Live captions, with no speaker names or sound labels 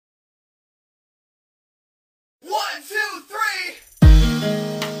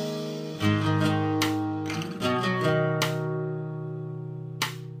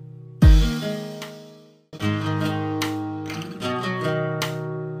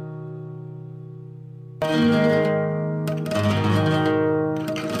This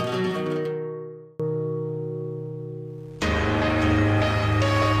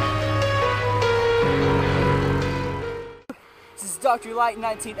is Dr. Light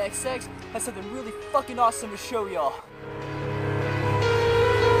 19XX has something really fucking awesome to show y'all.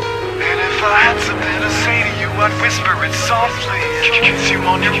 And if I had something to say to you, I'd whisper it softly. Kiss you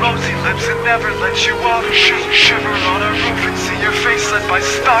on your rosy lips and never let you off. Shiver on a roof and see your face lit by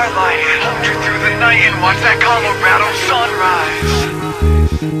starlight. Hold you through the night and watch that Colorado sunrise.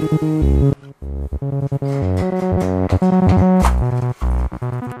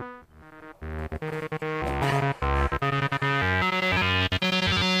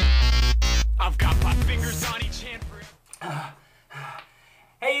 I've got my fingers on each hand for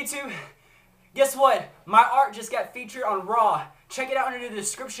Hey YouTube, guess what? My art just got featured on Raw. Check it out under the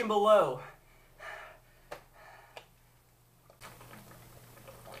description below.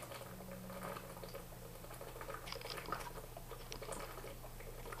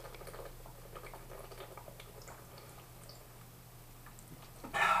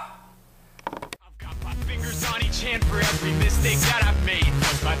 hand for every mistake that I've made.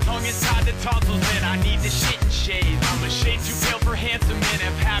 My tongue inside the tonsils and I need the shit and shave. I'm a shade too pale for handsome and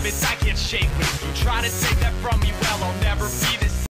have habits I can't shake. But if you try to take that from me, well, I'll never be